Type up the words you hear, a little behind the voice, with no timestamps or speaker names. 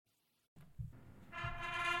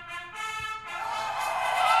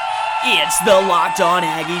It's the Locked On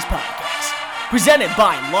Aggies podcast, presented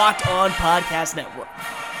by Locked On Podcast Network,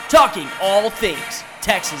 talking all things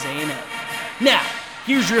Texas A&M. Now,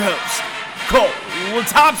 here's your host, Cole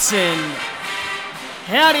Thompson.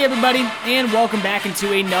 Howdy, everybody, and welcome back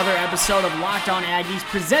into another episode of Locked On Aggies,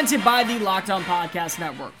 presented by the Locked On Podcast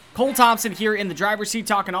Network. Cole Thompson here in the driver's seat,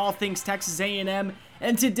 talking all things Texas A&M.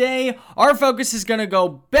 And today, our focus is going to go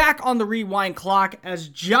back on the rewind clock as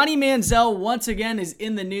Johnny Manziel once again is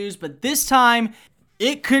in the news, but this time,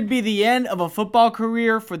 it could be the end of a football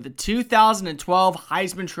career for the 2012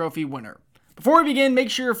 Heisman Trophy winner. Before we begin,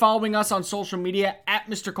 make sure you're following us on social media at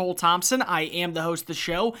Mr. Cole Thompson. I am the host of the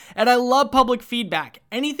show, and I love public feedback.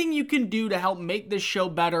 Anything you can do to help make this show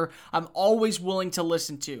better, I'm always willing to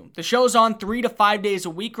listen to. The show's on 3 to 5 days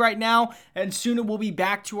a week right now, and soon it will be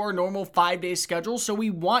back to our normal 5-day schedule, so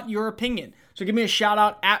we want your opinion. So give me a shout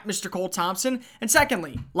out at Mr. Cole Thompson. And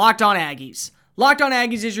secondly, Locked On Aggies. Locked On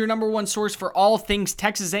Aggies is your number one source for all things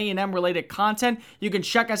Texas A&M related content. You can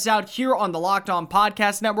check us out here on the Locked On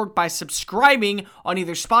Podcast Network by subscribing on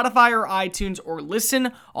either Spotify or iTunes, or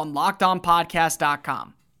listen on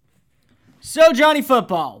LockedOnPodcast.com. So Johnny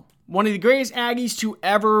Football, one of the greatest Aggies to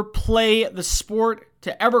ever play the sport,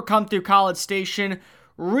 to ever come through College Station,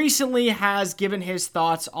 recently has given his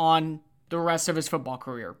thoughts on the rest of his football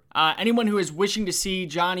career. Anyone who is wishing to see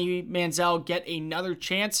Johnny Manziel get another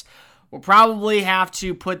chance we'll probably have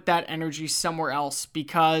to put that energy somewhere else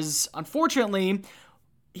because, unfortunately,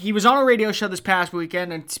 he was on a radio show this past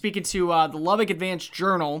weekend and speaking to the Lubbock Advanced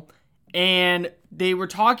Journal, and they were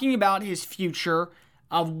talking about his future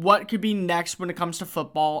of what could be next when it comes to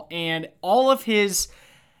football, and all of his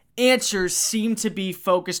answers seem to be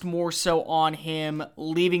focused more so on him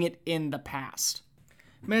leaving it in the past.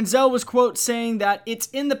 Manziel was, quote, saying that it's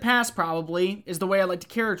in the past probably is the way I like to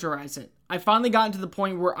characterize it. I've finally gotten to the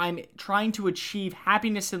point where I'm trying to achieve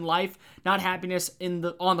happiness in life, not happiness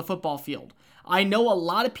on the football field. I know a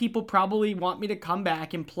lot of people probably want me to come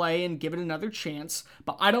back and play and give it another chance,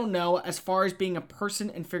 but I don't know, as far as being a person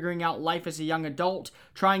and figuring out life as a young adult,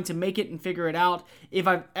 trying to make it and figure it out, if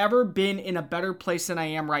I've ever been in a better place than I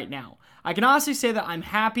am right now. I can honestly say that I'm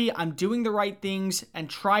happy, I'm doing the right things, and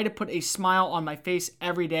try to put a smile on my face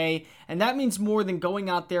every day, and that means more than going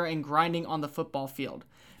out there and grinding on the football field.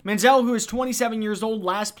 Manziel, who is 27 years old,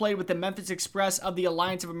 last played with the Memphis Express of the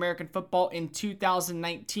Alliance of American Football in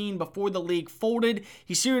 2019 before the league folded.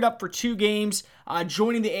 He suited up for 2 games,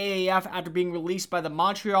 joining the AAF after being released by the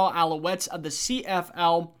Montreal Alouettes of the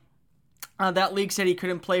CFL. That league said he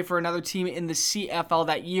couldn't play for another team in the CFL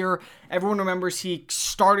that year. Everyone remembers he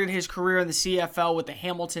started his career in the CFL with the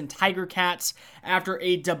Hamilton Tiger Cats after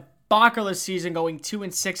a debacle season, going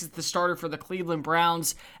 2-6 as the starter for the Cleveland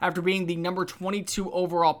Browns after being the number 22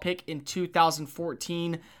 overall pick in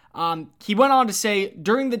 2014. He went on to say,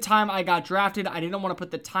 during the time I got drafted, I didn't want to put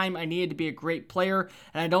the time I needed to be a great player,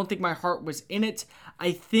 and I don't think my heart was in it.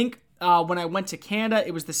 I think when I went to Canada,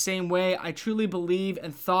 it was the same way. I truly believe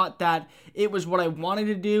and thought that it was what I wanted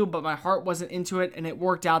to do, but my heart wasn't into it, and it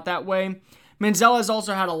worked out that way. Manziel has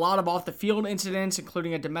also had a lot of off-the-field incidents,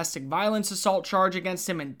 including a domestic violence assault charge against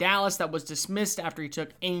him in Dallas that was dismissed after he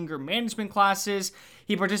took anger management classes.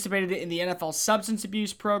 He participated in the NFL substance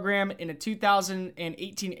abuse program. In a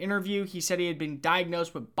 2018 interview, he said he had been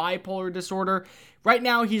diagnosed with bipolar disorder. Right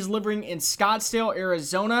now, he's living in Scottsdale,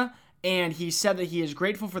 Arizona, and he said that he is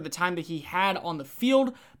grateful for the time that he had on the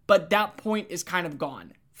field, but that point is kind of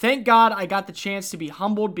gone. Thank God I got the chance to be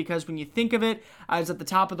humbled, because when you think of it, I was at the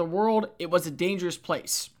top of the world. It was a dangerous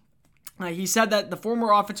place. He said that the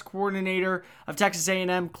former offensive coordinator of Texas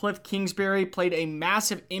A&M, Cliff Kingsbury, played a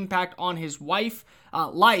massive impact on his life,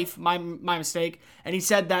 my mistake. And he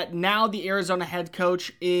said that now the Arizona head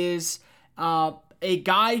coach is a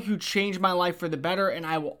guy who changed my life for the better, and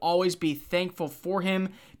I will always be thankful for him.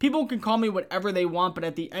 People can call me whatever they want, but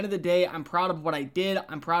at the end of the day, I'm proud of what I did.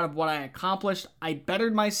 I'm proud of what I accomplished. I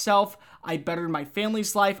bettered myself. I bettered my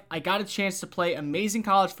family's life. I got a chance to play amazing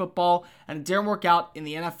college football, and it didn't work out in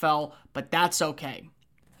the NFL, but that's okay.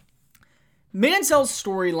 Manziel's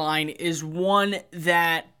storyline is one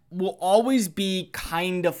that will always be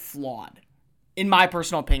kind of flawed, in my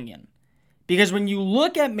personal opinion. Because when you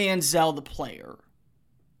look at Manziel, the player,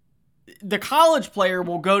 the college player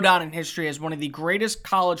will go down in history as one of the greatest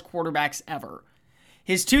college quarterbacks ever.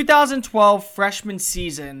 His 2012 freshman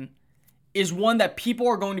season is one that people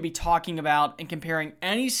are going to be talking about and comparing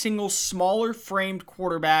any single smaller framed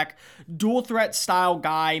quarterback, dual threat style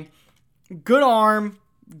guy, good arm,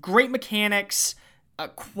 great mechanics,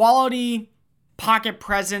 quality pocket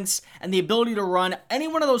presence, and the ability to run. Any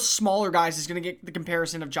one of those smaller guys is going to get the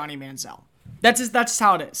comparison of Johnny Manziel. That's just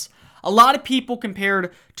how it is. A lot of people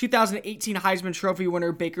compared 2018 Heisman Trophy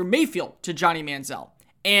winner Baker Mayfield to Johnny Manziel.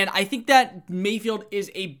 And I think that Mayfield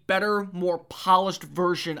is a better, more polished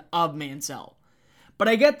version of Manziel. But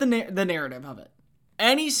I get the narrative of it.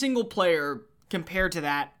 Any single player compared to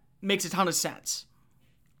that makes a ton of sense.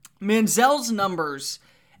 Manziel's numbers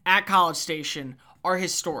at College Station are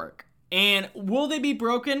historic. And will they be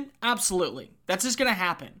broken? Absolutely. That's just going to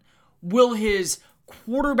happen. Will his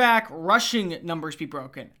quarterback rushing numbers be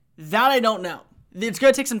broken? That I don't know. It's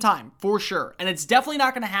going to take some time, for sure. And it's definitely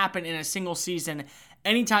not going to happen in a single season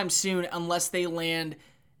anytime soon unless they land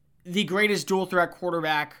the greatest dual threat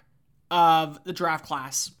quarterback of the draft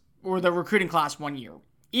class or the recruiting class one year.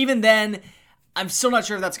 Even then, I'm still not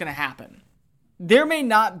sure if that's going to happen. There may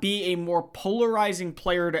not be a more polarizing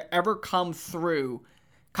player to ever come through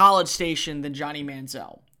College Station than Johnny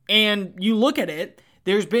Manziel. And you look at it,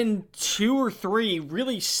 there's been 2 or 3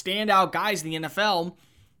 really standout guys in the NFL.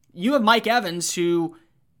 You have Mike Evans, who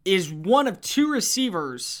is one of 2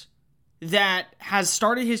 receivers that has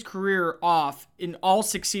started his career off in all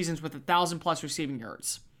 6 seasons with 1,000+ receiving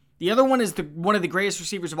yards. The other one is one of the greatest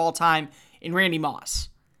receivers of all time in Randy Moss.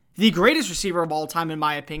 The greatest receiver of all time, in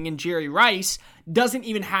my opinion, Jerry Rice, doesn't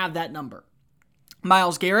even have that number.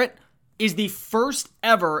 Myles Garrett is the first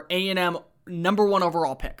ever A&M number 1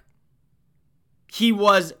 overall pick. He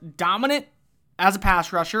was dominant as a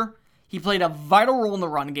pass rusher. He played a vital role in the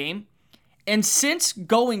run game. And since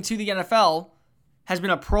going to the NFL, has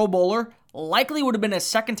been a Pro Bowler, likely would have been a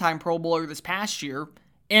second-time Pro Bowler this past year,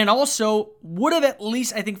 and also would have at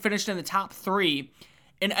least, I think, finished in the top 3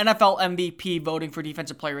 in NFL MVP voting for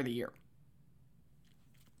Defensive Player of the Year.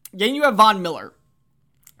 Then you have Von Miller,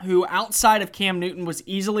 who outside of Cam Newton was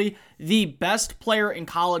easily the best player in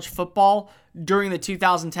college football during the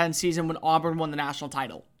 2010 season when Auburn won the national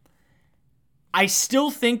title. I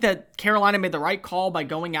still think that Carolina made the right call by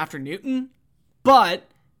going after Newton, but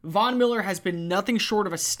Von Miller has been nothing short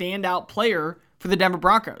of a standout player for the Denver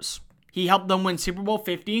Broncos. He helped them win Super Bowl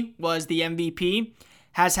 50, was the MVP,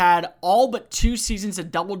 has had all but 2 seasons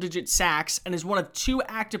of double-digit sacks, and is one of 2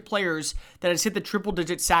 active players that has hit the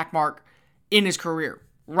triple-digit sack mark in his career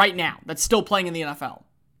right now, that's still playing in the NFL.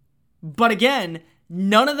 But again,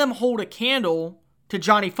 none of them hold a candle to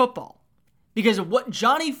Johnny Football. Because of what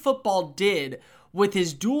Johnny Football did with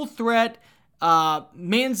his dual threat,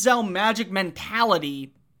 Manziel magic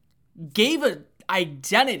mentality, gave an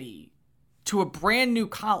identity to a brand new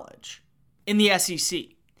college in the SEC.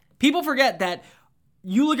 People forget that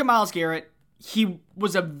you look at Myles Garrett, he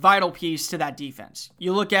was a vital piece to that defense.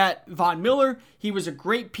 You look at Von Miller, he was a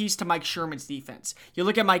great piece to Mike Sherman's defense. You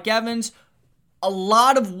look at Mike Evans, a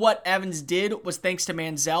lot of what Evans did was thanks to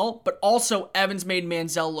Manziel, but also Evans made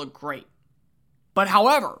Manziel look great. But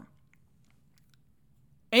however,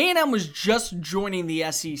 A&M was just joining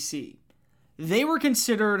the SEC. They were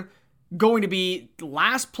considered going to be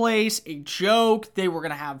last place, a joke. They were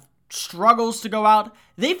going to have struggles to go out.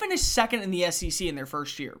 They finished second in the SEC in their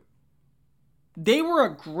first year. They were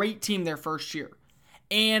a great team their first year.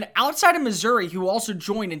 And outside of Missouri, who also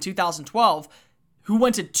joined in 2012, who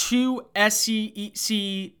went to 2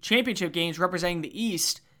 SEC championship games representing the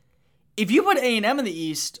East, if you put A&M in the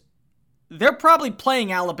East, they're probably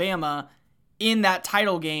playing Alabama in that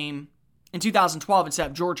title game in 2012 instead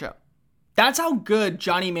of Georgia. That's how good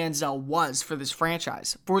Johnny Manziel was for this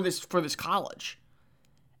franchise, for this college.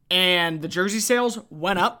 And the jersey sales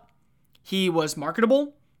went up. He was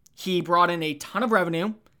marketable. He brought in a ton of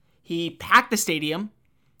revenue. He packed the stadium.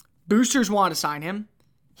 Boosters wanted to sign him.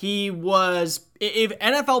 He was, if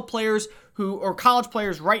NFL players or college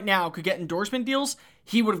players right now could get endorsement deals,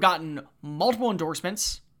 he would have gotten multiple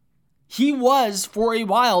endorsements. He was, for a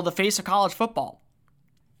while, the face of college football.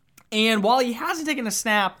 And while he hasn't taken a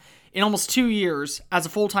snap in almost 2 years as a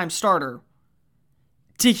full-time starter,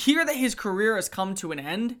 to hear that his career has come to an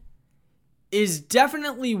end is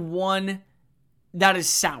definitely one that is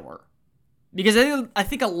sour. Because I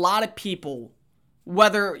think a lot of people,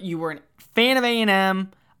 whether you were a fan of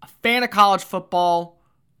A&M, a fan of college football,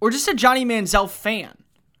 or just a Johnny Manziel fan,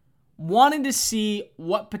 wanted to see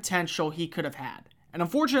what potential he could have had. And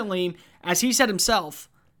unfortunately, as he said himself,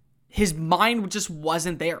 his mind just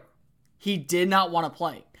wasn't there. He did not want to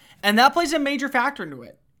play. And that plays a major factor into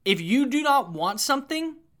it. If you do not want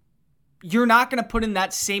something, you're not going to put in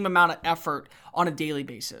that same amount of effort on a daily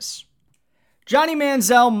basis. Johnny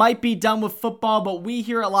Manziel might be done with football, but we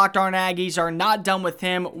here at Locked On Aggies are not done with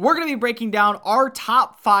him. We're going to be breaking down our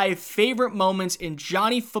top 5 favorite moments in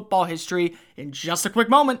Johnny football history in just a quick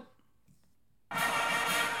moment.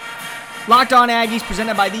 Locked On Aggies,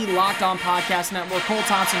 presented by the Locked On Podcast Network. Cole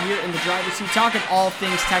Thompson here in the driver's seat, talking all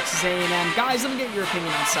things Texas A&M. Guys, let me get your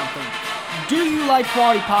opinion on something. Do you like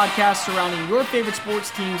quality podcasts surrounding your favorite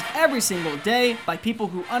sports teams every single day by people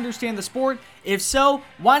who understand the sport? If so,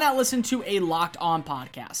 why not listen to a Locked On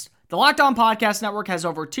podcast? The Locked On Podcast Network has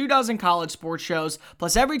over 24 college sports shows,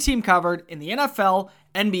 plus every team covered in the NFL,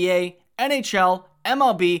 NBA, NHL,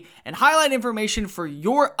 MLB, and highlight information for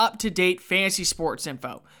your up-to-date fantasy sports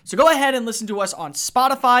info. So go ahead and listen to us on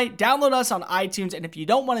Spotify, download us on iTunes, and if you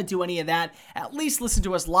don't want to do any of that, at least listen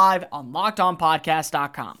to us live on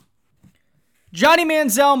LockedOnPodcast.com. Johnny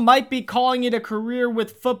Manziel might be calling it a career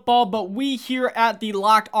with football, but we here at the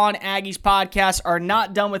Locked On Aggies podcast are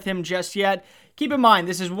not done with him just yet. Keep in mind,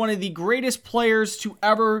 this is one of the greatest players to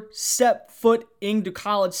ever step foot into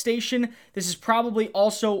College Station. This is probably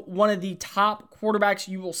also one of the top quarterbacks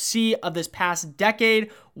you will see of this past decade.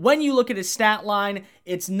 When you look at his stat line,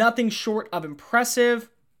 it's nothing short of impressive.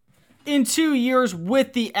 In 2 years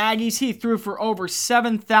with the Aggies, he threw for over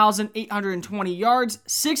 7,820 yards,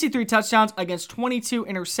 63 touchdowns against 22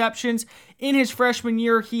 interceptions. In his freshman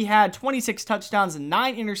year, he had 26 touchdowns and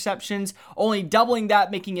 9 interceptions, only doubling that,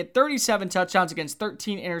 making it 37 touchdowns against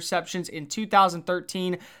 13 interceptions in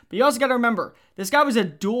 2013. But you also got to remember, this guy was a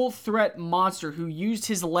dual threat monster who used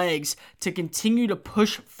his legs to continue to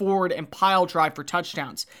push forward and pile drive for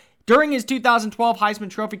touchdowns. During his 2012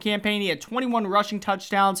 Heisman Trophy campaign, he had 21 rushing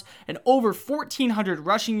touchdowns and over 1,400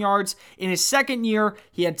 rushing yards. In his second year,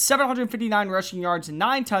 he had 759 rushing yards and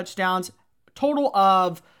 9 touchdowns, total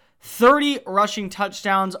of 30 rushing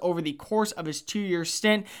touchdowns over the course of his 2-year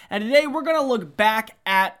stint. And today, we're going to look back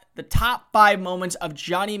at the top 5 moments of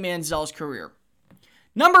Johnny Manziel's career.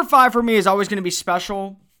 Number 5 for me is always going to be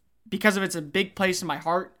special because of it's a big place in my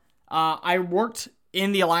heart. I worked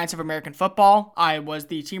in the Alliance of American Football. I was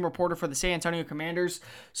the team reporter for the San Antonio Commanders.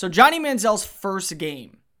 So Johnny Manziel's first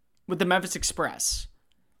game with the Memphis Express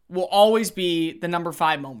will always be the number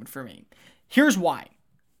 5 moment for me. Here's why.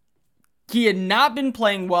 He had not been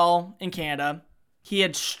playing well in Canada. He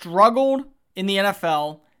had struggled in the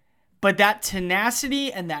NFL, but that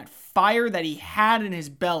tenacity and that fire that he had in his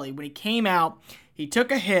belly when he came out, he took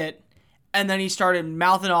a hit, and then he started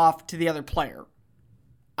mouthing off to the other player.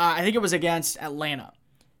 I think it was against Atlanta.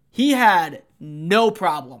 He had no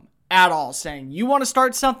problem at all saying, you want to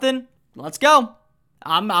start something? Let's go.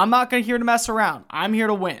 I'm not going to here to mess around. I'm here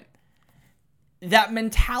to win. That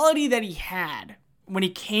mentality that he had when he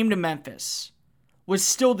came to Memphis was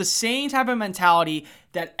still the same type of mentality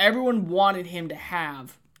that everyone wanted him to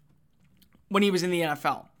have when he was in the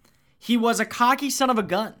NFL. He was a cocky son of a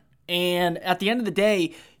gun. And at the end of the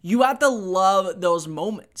day, you have to love those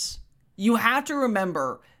moments. You have to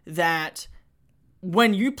remember that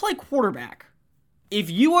when you play quarterback, if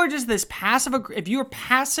you are just this if you're a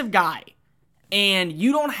passive guy and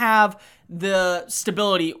you don't have the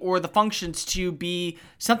stability or the functions to be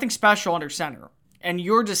something special under center, and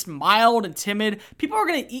you're just mild and timid, people are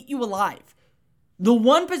going to eat you alive. The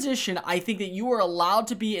one position I think that you are allowed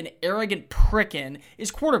to be an arrogant prick in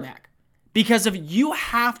is quarterback, because of you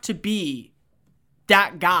have to be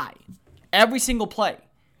that guy every single play.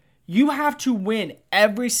 You have to win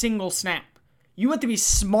every single snap. You have to be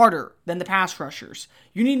smarter than the pass rushers.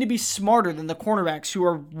 You need to be smarter than the cornerbacks who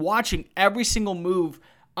are watching every single move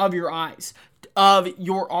of your eyes, of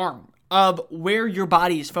your arm, of where your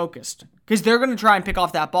body is focused, because they're going to try and pick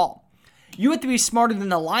off that ball. You have to be smarter than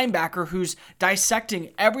the linebacker who's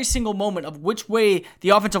dissecting every single moment of which way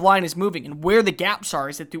the offensive line is moving and where the gaps are.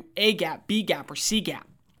 Is it through A gap, B gap, or C gap?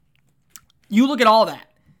 You look at all that.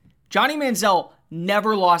 Johnny Manziel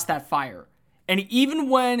never lost that fire. And even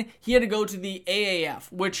when he had to go to the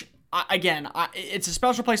AAF, which, again, it's a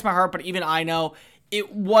special place in my heart, but even I know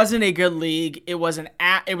it wasn't a good league. It was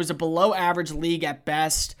a below average league at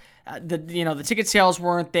best. The ticket sales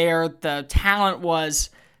weren't there. The talent was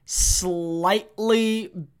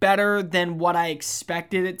slightly better than what I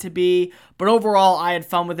expected it to be. But overall, I had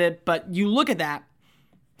fun with it. But you look at that.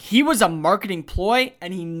 He was a marketing ploy,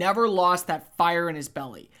 and he never lost that fire in his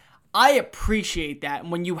belly. I appreciate that.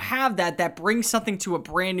 And when you have that, that brings something to a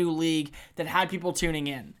brand new league that had people tuning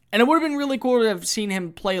in. And it would have been really cool to have seen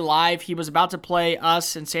him play live. He was about to play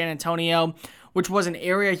us in San Antonio, which was an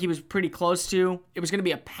area he was pretty close to. It was going to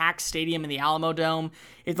be a packed stadium in the Alamo Dome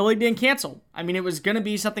if the league didn't cancel. I mean, it was going to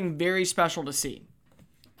be something very special to see.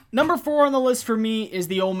 Number 4 on the list for me is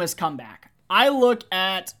the Ole Miss comeback. I look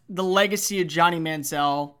at the legacy of Johnny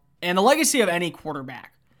Manziel and the legacy of any quarterback.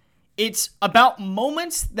 It's about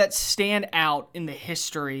moments that stand out in the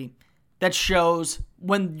history that shows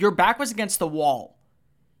when your back was against the wall,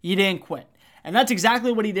 you didn't quit. And that's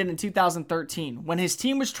exactly what he did in 2013. When his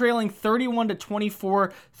team was trailing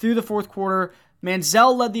 31-24 through the fourth quarter,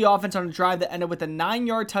 Manziel led the offense on a drive that ended with a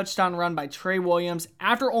 9-yard touchdown run by Trey Williams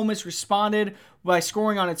after Ole Miss responded by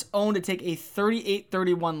scoring on its own to take a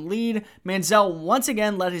 38-31 lead. Manziel once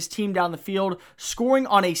again led his team down the field, scoring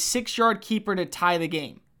on a 6-yard keeper to tie the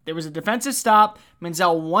game. There was a defensive stop.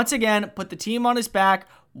 Manziel once again put the team on his back.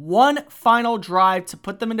 One final drive to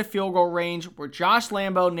put them into field goal range where Josh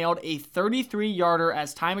Lambo nailed a 33-yarder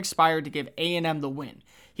as time expired to give A&M the win.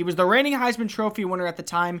 He was the reigning Heisman Trophy winner at the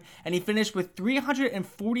time, and he finished with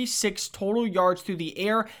 346 total yards through the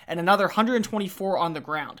air and another 124 on the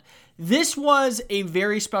ground. This was a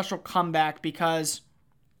very special comeback because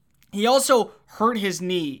he also hurt his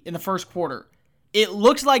knee in the first quarter. It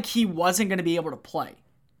looked like he wasn't going to be able to play.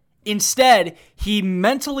 Instead, he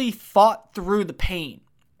mentally fought through the pain,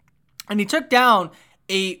 and he took down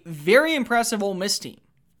a very impressive Ole Miss team.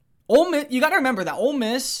 Ole Miss, you got to remember that Ole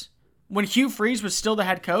Miss, when Hugh Freeze was still the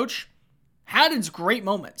head coach, had its great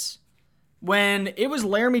moments. When it was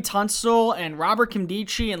Laramie Tunsil and Robert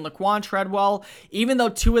Kimdichie and Laquan Treadwell, even though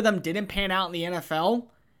two of them didn't pan out in the NFL,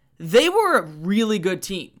 they were a really good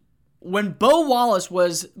team. When Bo Wallace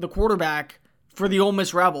was the quarterback for the Ole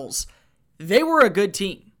Miss Rebels, they were a good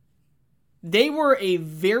team. They were a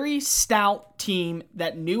very stout team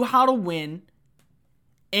that knew how to win,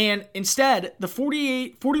 and instead, the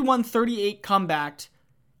 41-38 comeback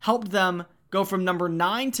helped them go from number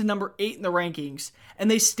 9 to number 8 in the rankings, and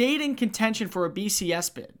they stayed in contention for a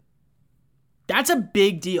BCS bid. That's a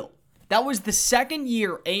big deal. That was the second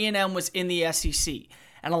year A&M was in the SEC,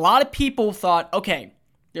 and a lot of people thought, okay,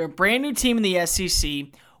 they're a brand new team in the SEC.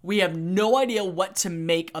 We have no idea what to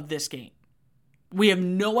make of this game. We have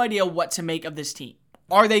no idea what to make of this team.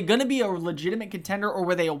 Are they going to be a legitimate contender, or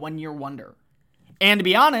were they a one-year wonder? And to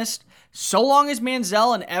be honest, so long as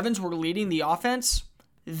Manziel and Evans were leading the offense,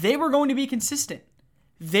 they were going to be consistent.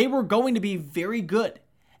 They were going to be very good.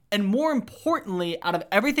 And more importantly, out of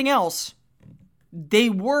everything else, they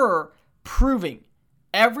were proving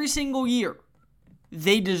every single year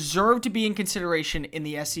they deserve to be in consideration in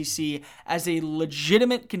the SEC as a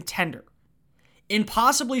legitimate contender. And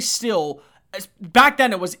possibly still, back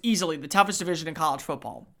then it was easily the toughest division in college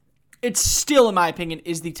football. It still, in my opinion,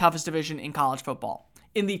 is the toughest division in college football,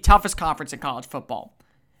 in the toughest conference in college football.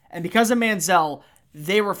 And because of Manziel,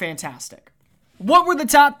 they were fantastic. What were the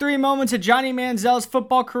top 3 moments of Johnny Manziel's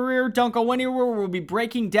football career? Don't go anywhere. We'll be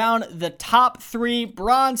breaking down the top 3,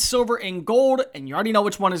 bronze, silver, and gold. And you already know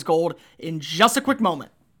which one is gold in just a quick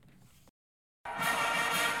moment.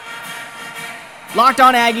 Locked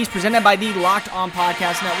On Aggies, presented by the Locked On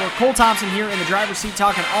Podcast Network. Cole Thompson here in the driver's seat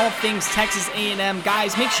talking all things Texas A&M.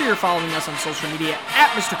 Guys, make sure you're following us on social media at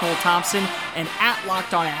Mr. Cole Thompson and at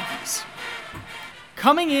Locked On Aggies.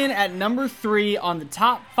 Coming in at number 3 on the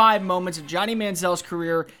top 5 moments of Johnny Manziel's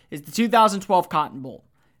career is the 2012 Cotton Bowl.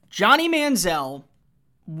 Johnny Manziel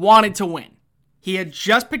wanted to win. He had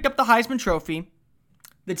just picked up the Heisman Trophy.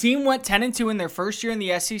 The team went 10-2 in their first year in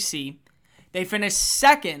the SEC. They finished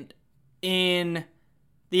second in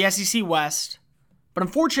the SEC West, but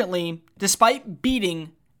unfortunately, despite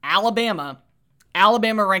beating Alabama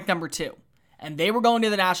ranked number 2, and they were going to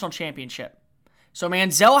the national championship. So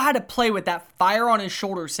Manziel had to play with that fire on his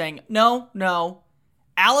shoulder saying, no,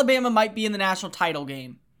 Alabama might be in the national title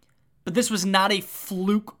game, but this was not a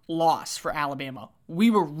fluke loss for Alabama.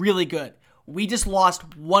 We were really good. We just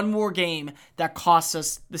lost one more game that cost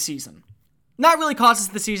us the season. Not really cost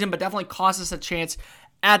us the season, but definitely cost us a chance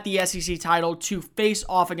at the SEC title to face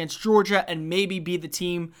off against Georgia and maybe be the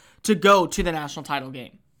team to go to the national title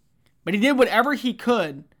game. But he did whatever he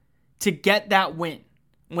could to get that win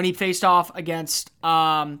when he faced off against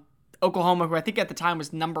Oklahoma, who I think at the time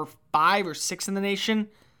was number 5 or 6 in the nation.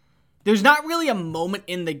 There's not really a moment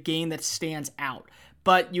in the game that stands out,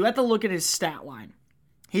 but you have to look at his stat line.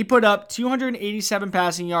 He put up 287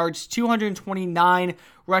 passing yards, 229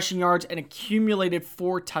 rushing yards, and accumulated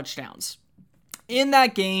 4 touchdowns. In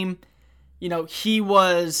that game, he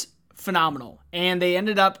was phenomenal. And they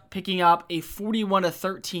ended up picking up a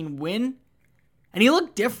 41-13 win. And he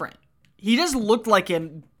looked different. He just looked like a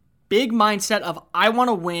big mindset of, I want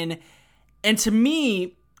to win. And to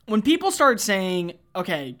me, when people start saying,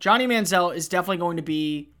 okay, Johnny Manziel is definitely going to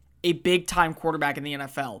be a big-time quarterback in the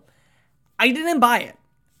NFL, I didn't buy it.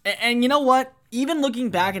 And you know what? Even looking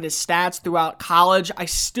back at his stats throughout college, I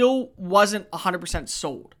still wasn't 100%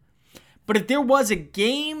 sold. But if there was a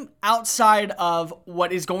game outside of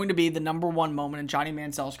what is going to be the number 1 moment in Johnny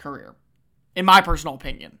Manziel's career, in my personal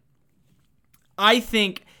opinion, I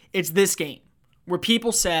think it's this game where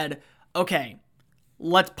people said, okay,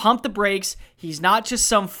 let's pump the brakes. He's not just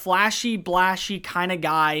some flashy, blashy kind of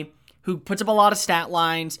guy who puts up a lot of stat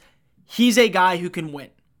lines. He's a guy who can win.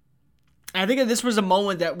 And I think that this was a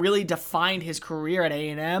moment that really defined his career at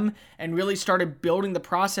A&M and really started building the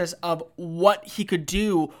process of what he could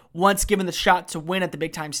do once given the shot to win at the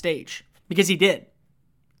big-time stage. Because he did.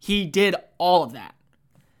 He did all of that.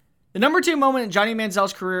 The number 2 moment in Johnny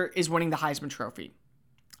Manziel's career is winning the Heisman Trophy.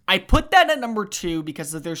 I put that at number 2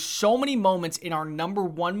 because there's so many moments in our number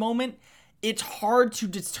 1 moment, it's hard to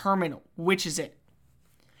determine which is it.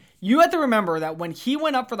 You have to remember that when he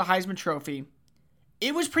went up for the Heisman Trophy,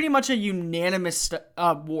 it was pretty much a unanimous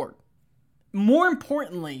award. More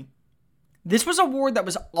importantly, this was an award that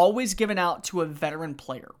was always given out to a veteran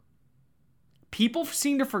player. People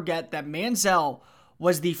seem to forget that Manziel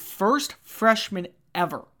was the first freshman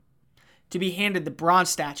ever to be handed the bronze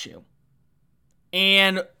statue.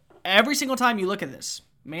 And every single time you look at this,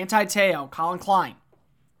 Manti Te'o, Colin Klein,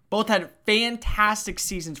 both had fantastic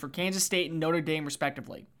seasons for Kansas State and Notre Dame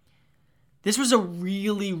respectively. This was a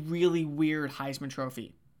really, really weird Heisman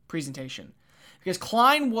Trophy presentation because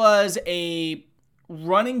Klein was a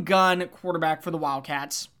running gun quarterback for the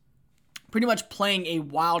Wildcats, pretty much playing a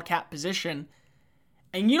Wildcat position,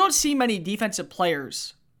 and you don't see many defensive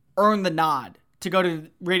players earn the nod to go to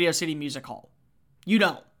Radio City Music Hall. You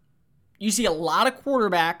don't. You see a lot of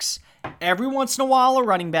quarterbacks, every once in a while a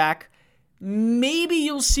running back, maybe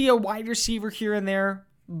you'll see a wide receiver here and there,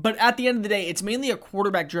 but at the end of the day, it's mainly a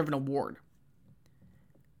quarterback-driven award.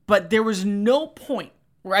 But there was no point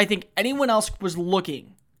where I think anyone else was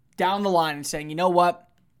looking down the line and saying, you know what,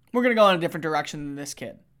 we're going to go in a different direction than this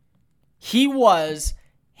kid. He was,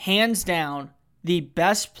 hands down, the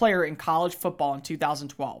best player in college football in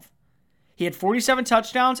 2012. He had 47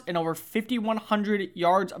 touchdowns and over 5,100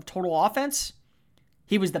 yards of total offense.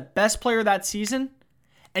 He was the best player that season,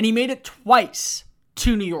 and he made it twice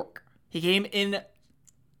to New York. He came in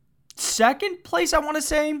second place, I want to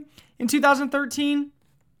say, in 2013.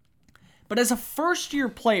 But as a first-year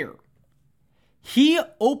player, he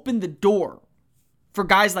opened the door for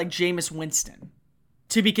guys like Jameis Winston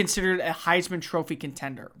to be considered a Heisman Trophy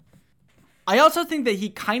contender. I also think that he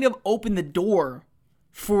kind of opened the door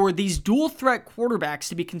for these dual-threat quarterbacks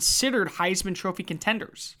to be considered Heisman Trophy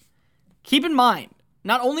contenders. Keep in mind,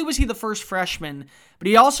 not only was he the first freshman, but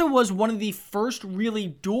he also was one of the first really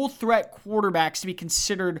dual-threat quarterbacks to be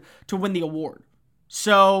considered to win the award.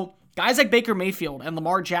 So guys like Baker Mayfield and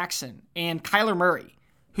Lamar Jackson and Kyler Murray,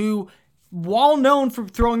 who, while known for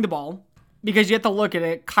throwing the ball, because you have to look at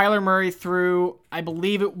it, Kyler Murray threw, I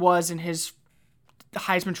believe it was in his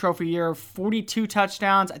Heisman Trophy year, 42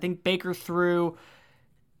 touchdowns. I think Baker threw,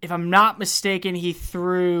 if I'm not mistaken, he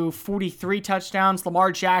threw 43 touchdowns.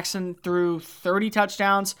 Lamar Jackson threw 30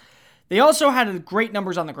 touchdowns. They also had great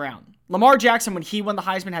numbers on the ground. Lamar Jackson, when he won the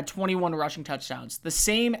Heisman, had 21 rushing touchdowns, the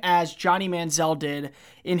same as Johnny Manziel did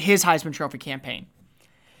in his Heisman Trophy campaign.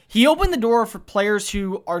 He opened the door for players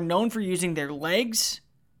who are known for using their legs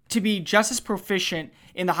to be just as proficient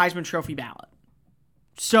in the Heisman Trophy ballot.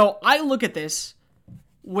 So I look at this,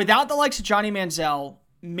 without the likes of Johnny Manziel,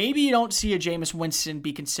 maybe you don't see a Jameis Winston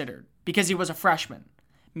be considered because he was a freshman.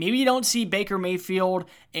 Maybe you don't see Baker Mayfield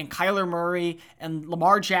and Kyler Murray and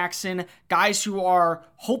Lamar Jackson, guys who are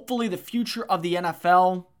hopefully the future of the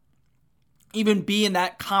NFL, even be in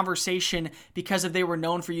that conversation because they were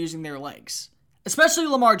known for using their legs. Especially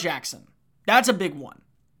Lamar Jackson. That's a big one.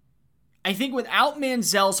 I think without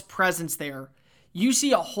Manziel's presence there, you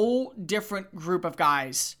see a whole different group of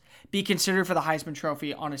guys be considered for the Heisman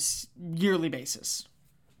Trophy on a yearly basis.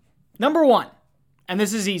 Number 1, and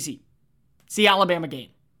this is easy, it's the Alabama game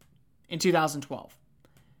in 2012.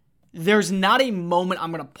 There's not a moment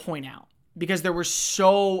I'm going to point out because there were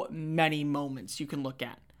so many moments you can look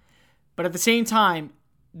at. But at the same time,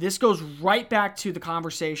 this goes right back to the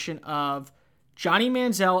conversation of Johnny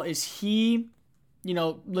Manziel. Is he,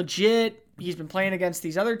 legit? He's been playing against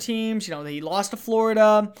these other teams. He lost to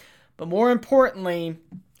Florida. But more importantly,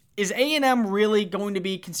 is A&M really going to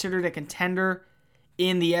be considered a contender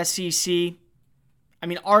in the SEC? I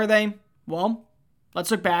mean, are they? Well,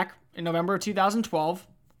 let's look back. In November of 2012,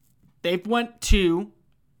 they went to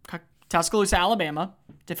Tuscaloosa, Alabama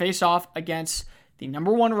to face off against the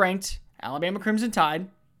number 1 ranked Alabama Crimson Tide.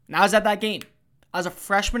 And I was at that game. I was a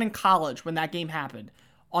freshman in college when that game happened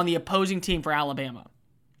on the opposing team for Alabama.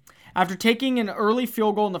 After taking an early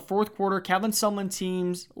field goal in the fourth quarter, Kevin Sumlin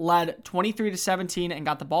teams led 23-17 and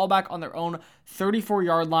got the ball back on their own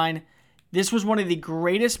 34-yard line. This was one of the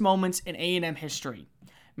greatest moments in A&M history.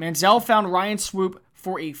 Manziel found Ryan Swoop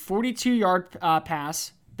for a 42-yard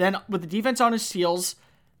pass. Then, with the defense on his heels,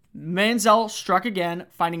 Manziel struck again,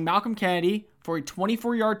 finding Malcolm Kennedy for a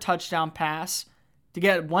 24-yard touchdown pass to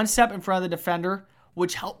get one step in front of the defender,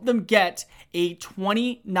 which helped them get a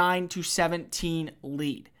 29-17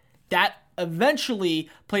 lead. That eventually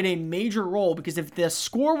played a major role because if the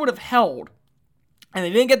score would have held and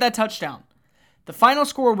they didn't get that touchdown, the final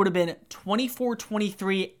score would have been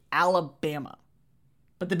 24-23 Alabama.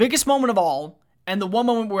 But the biggest moment of all, and the one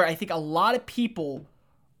moment where I think a lot of people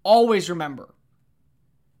always remember,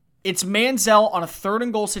 it's Manziel on a 3rd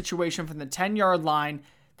and goal situation from the 10-yard line.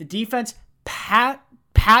 The defense pat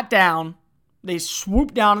down. They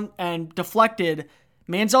swooped down and deflected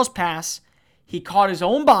Manziel's pass. He caught his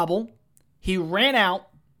own bobble. He ran out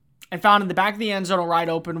and found in the back of the end zone a wide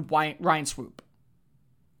open Ryan Swoop.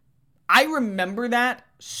 I remember that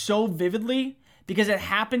so vividly because it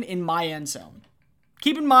happened in my end zone.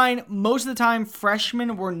 Keep in mind, most of the time,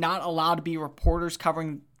 freshmen were not allowed to be reporters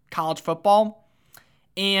covering college football,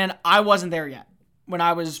 and I wasn't there yet when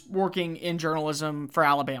I was working in journalism for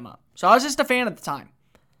Alabama. So I was just a fan at the time.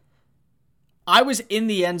 I was in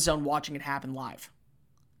the end zone watching it happen live.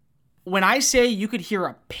 When I say you could hear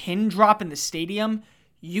a pin drop in the stadium,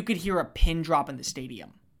 you could hear a pin drop in the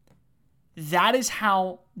stadium. That is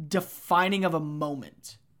how defining of a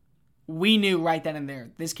moment we knew right then and there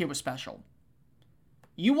this kid was special.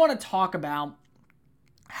 You want to talk about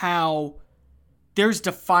how there's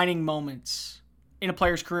defining moments in a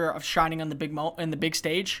player's career of shining on the big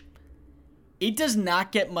stage. It does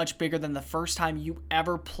not get much bigger than the first time you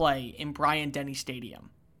ever play in Bryant-Denny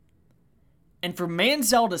Stadium. And for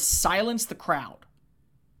Manziel to silence the crowd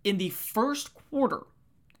in the first quarter,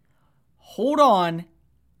 hold on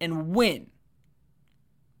and win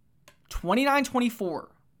 29-24,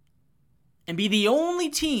 and be the only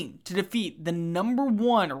team to defeat the number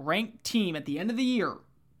 1 ranked team at the end of the year,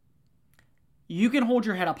 you can hold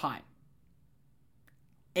your head up high.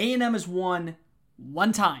 A&M has won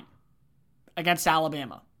one time against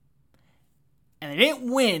Alabama. And they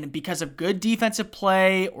didn't win because of good defensive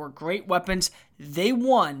play or great weapons. They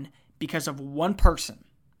won because of one person.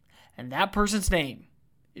 And that person's name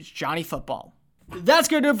is Johnny Football. That's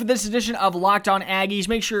going to do it for this edition of Locked On Aggies.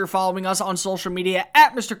 Make sure you're following us on social media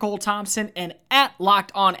at Mr. Cole Thompson and at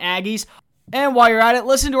Locked On Aggies. And while you're at it,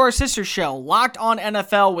 listen to our sister show, Locked On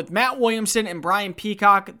NFL, with Matt Williamson and Brian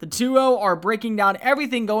Peacock. The duo are breaking down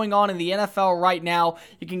everything going on in the NFL right now.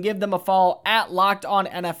 You can give them a follow at Locked On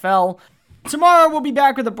NFL. Tomorrow we'll be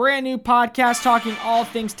back with a brand new podcast talking all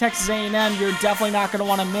things Texas A&M. You're definitely not going to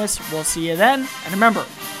want to miss. We'll see you then. And remember,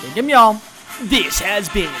 dig 'em, y'all. This has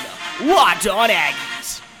been Locked On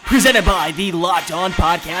Aggies, presented by the Locked On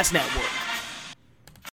Podcast Network.